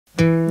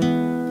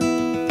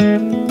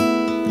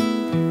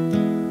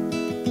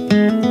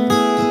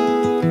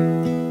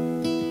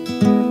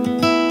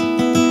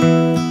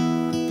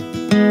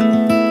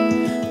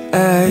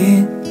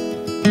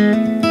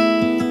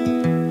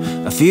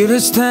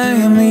it's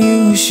time that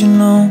you should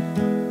know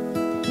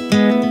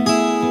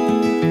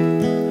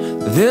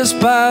this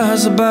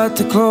bar's about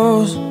to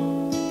close.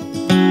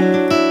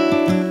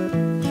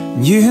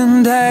 You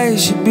and I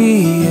should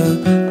be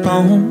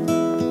alone,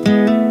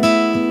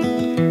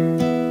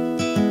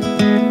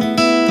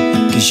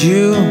 'cause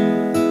you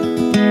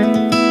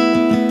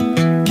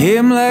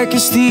came like a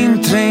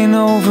steam train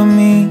over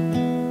me,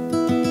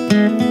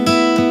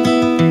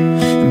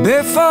 and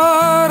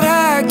before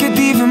I could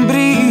even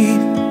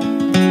breathe,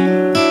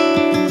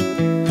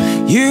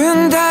 you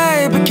and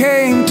I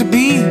became to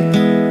be.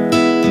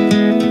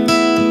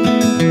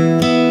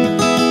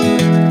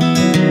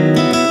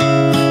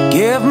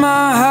 Give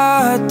my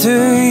heart to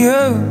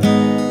you.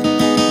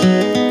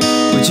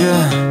 Would you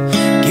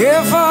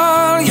give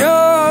all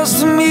yours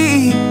to me?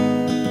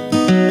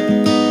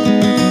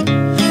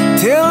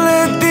 Till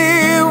the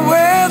day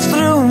we're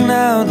through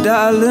now,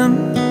 darling.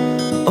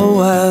 Oh,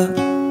 I'll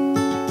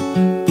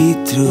be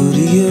true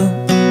to you.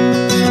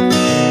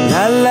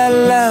 La la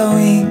la,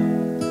 we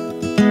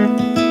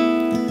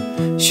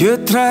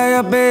should try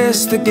our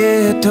best to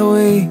get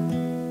away.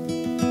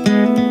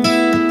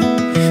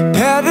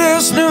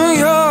 Paris, New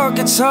York,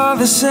 it's all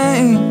the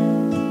same,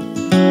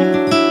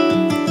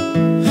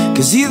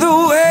 'cause either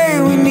way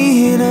we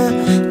need a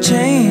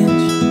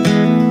change.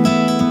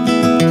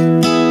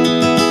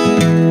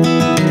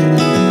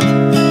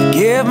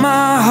 Give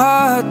my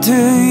heart to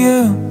you.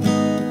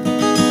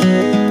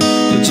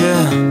 Would you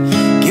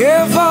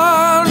give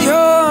all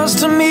yours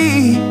to me?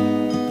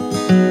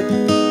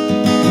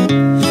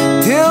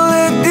 Till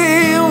the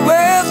day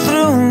we're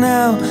through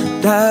now,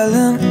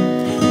 darling.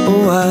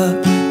 Oh, I'll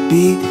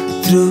be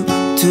true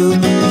to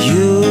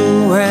you,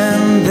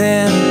 and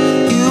then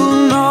you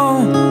know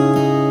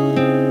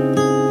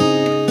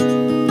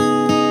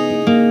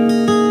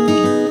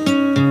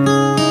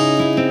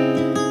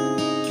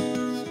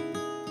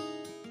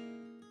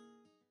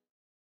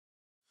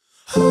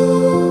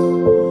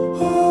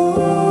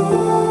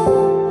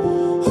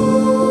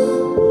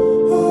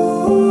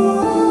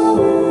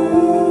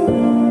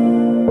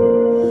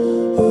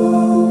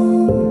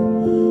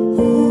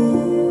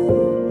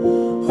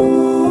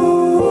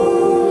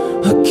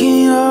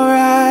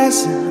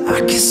I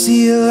can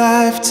see a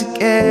life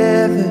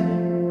together,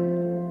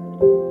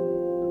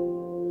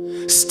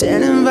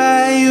 standing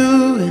by you,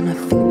 and I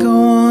think I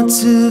want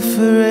to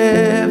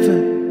forever.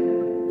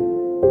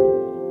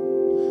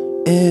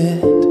 And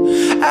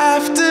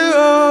after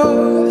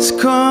all that's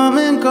come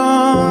and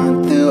gone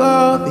through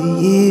all the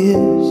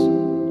years,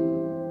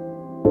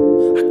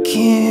 I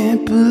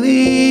can't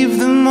believe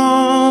the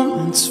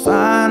moment's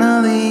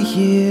finally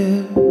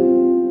here.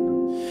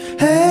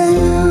 And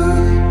you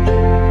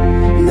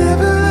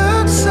never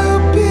looked so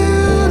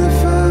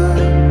beautiful.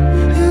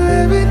 You're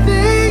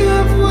everything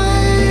I've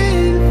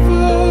waited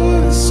for,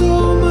 and so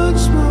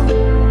much more,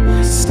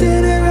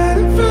 standing right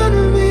in front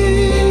of me.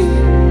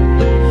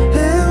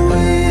 And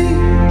we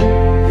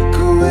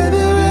could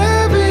weather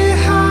every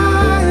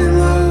high and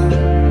low.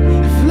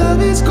 If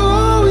love is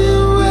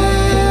going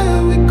where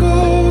we go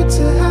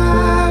to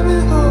have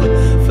it all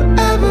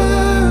forever,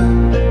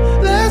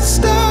 let's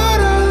start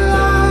our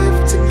life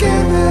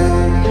together.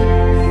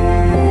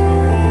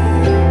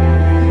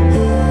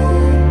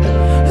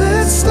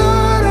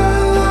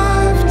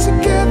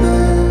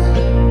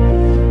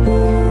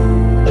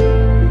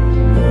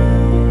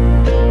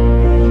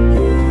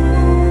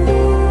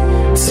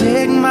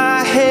 Take my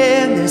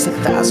hand, there's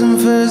 1,000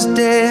 first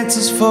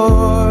dances for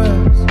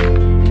us.